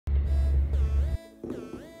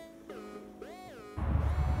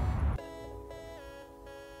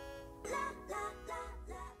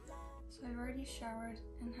showered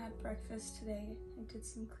and had breakfast today. I did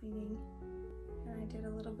some cleaning and I did a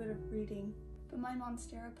little bit of reading. But my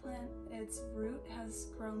monstera plant, its root has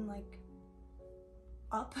grown like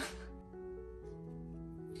up.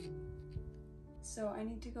 So I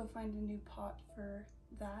need to go find a new pot for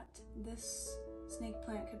that. This snake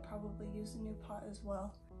plant could probably use a new pot as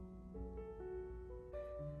well.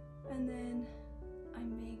 And then I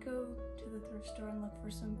may go to the thrift store and look for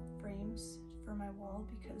some frames for my wall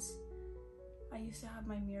because I used to have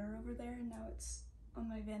my mirror over there and now it's on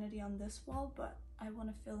my vanity on this wall, but I want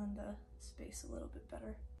to fill in the space a little bit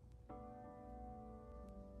better.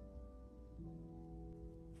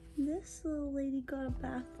 This little lady got a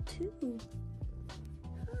bath too.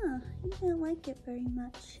 Huh, you didn't like it very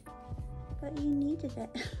much, but you needed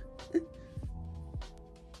it.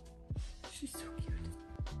 She's so cute.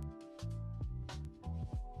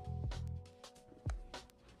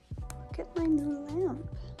 Look at my new lamp.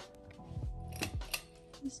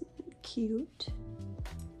 Isn't it cute?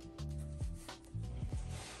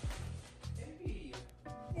 Hey.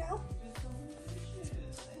 Yeah. Did so many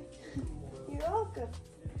dishes. Thank you. You're welcome.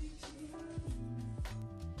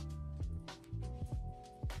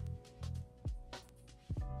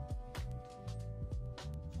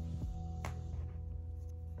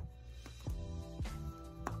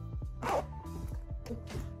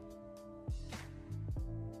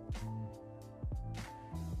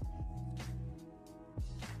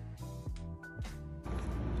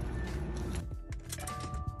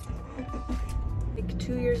 Like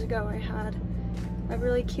 2 years ago I had a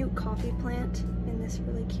really cute coffee plant in this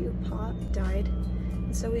really cute pot. It died,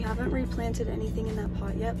 and so we haven't replanted anything in that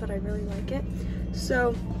pot yet, but I really like it.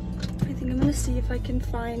 So I think I'm gonna see if I can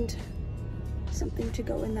find something to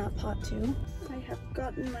go in that pot too. I have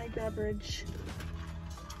gotten my beverage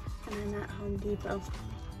and I'm at Home Depot.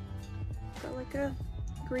 Got like a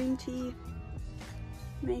green tea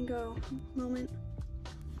mango moment.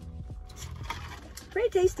 Pretty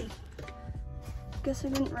tasty. Guess I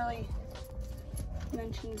didn't really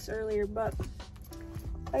mention this earlier, but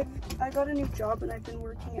I got a new job and I've been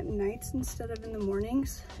working at nights instead of in the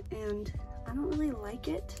mornings, and I don't really like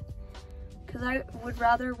it because I would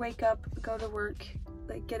rather wake up, go to work,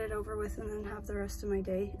 like get it over with, and then have the rest of my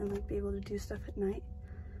day and like be able to do stuff at night.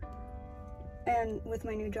 And with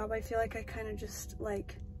my new job, I feel like I kind of just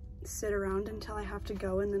like sit around until I have to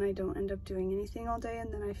go, and then I don't end up doing anything all day,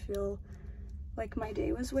 and then I feel like my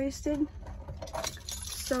day was wasted.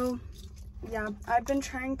 So yeah, I've been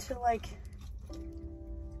trying to like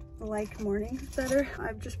mornings better.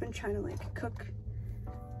 I've just been trying to like cook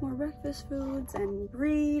more breakfast foods and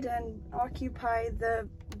read and occupy the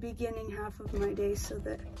beginning half of my day so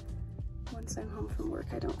that once I'm home from work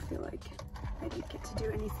I don't feel like I didn't get to do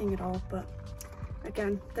anything at all. But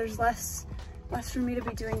again, there's less for me to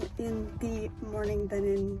be doing in the morning than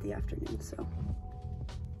in the afternoon, so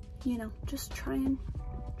you know, just trying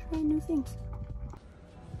new things.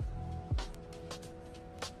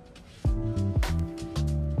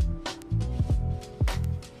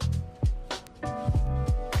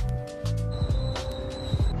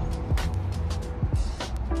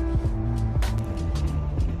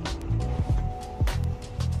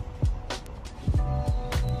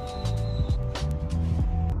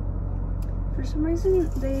 For some reason,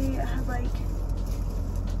 they have like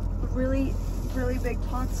really big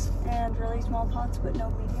pots and really small pots, but no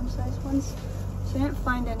medium-sized ones. So I didn't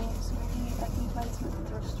find any, so maybe I can find some at the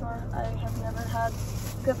thrift store. I have never had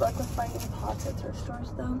good luck with finding pots at thrift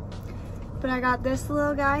stores though. But I got this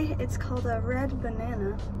little guy. It's called a red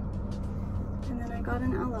banana. And then I got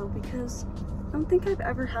an aloe because I don't think I've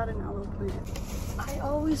ever had an aloe plant. I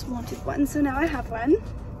always wanted one, so now I have one.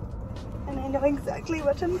 And I know exactly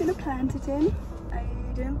what I'm gonna plant it in. I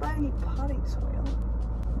didn't buy any potting soil.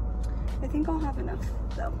 I think I'll have enough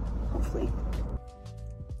though, hopefully.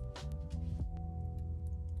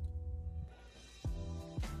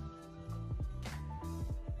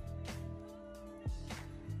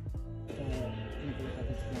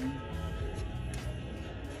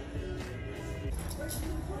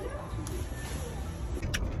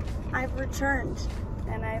 I've returned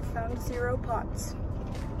and I've found 0 pots,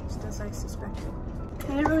 just as I suspected.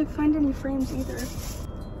 I didn't really find any frames either.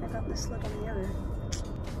 I got this little mirror.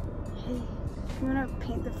 Hey, I'm gonna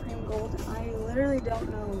paint the frame gold. I literally don't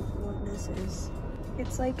know what this is.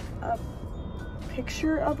 It's like a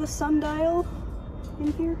picture of a sundial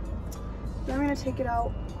in here. But I'm gonna take it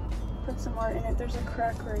out, put some art in it. There's a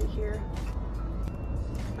crack right here.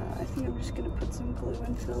 I think I'm just gonna put some glue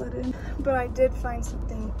and fill it in. But I did find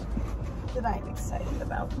something that I'm excited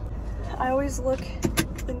about. I always look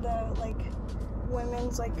in the like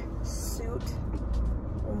women's like suit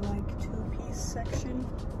or like two-piece section,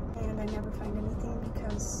 and I never find anything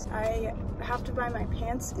because I have to buy my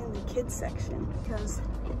pants in the kids section because,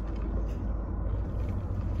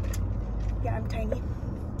 yeah, I'm tiny.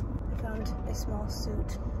 I found a small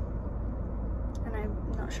suit and I'm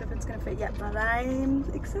not sure if it's gonna fit yet, but I'm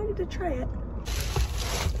excited to try it.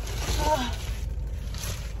 Oh,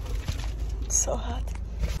 it's so hot.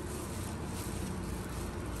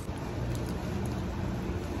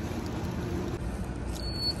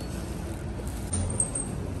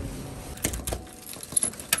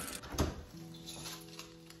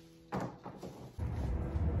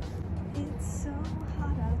 It's so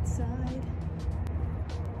hot outside.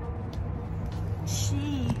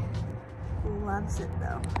 She loves it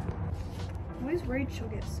though. I'm always worried she'll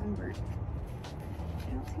get sunburnt.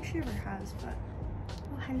 I don't think she ever has, but...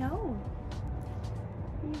 Oh, hello.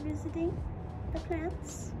 Are you visiting the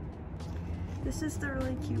plants? This is the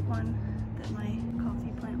really cute one that my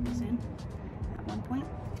coffee plant was in at one point.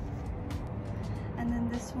 And then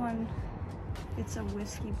this one, it's a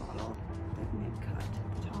whiskey bottle that Nick cut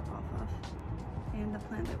the top off of. And the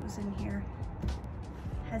plant that was in here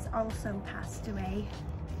has also passed away.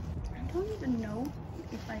 I don't even know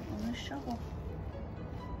if I own a shovel.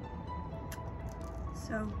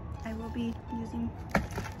 So I will be using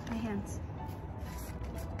my hands.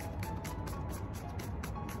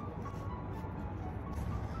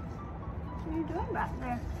 What are you doing back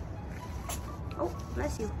there? Oh,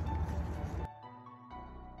 bless you.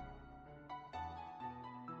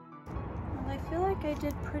 Well, I feel like I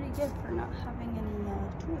did pretty good for not having any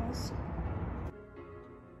tools.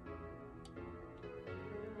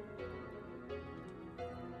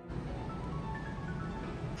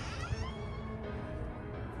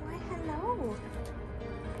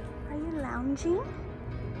 Are you lounging?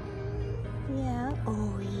 Yeah.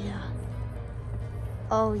 Oh, yeah.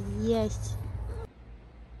 Oh, yes.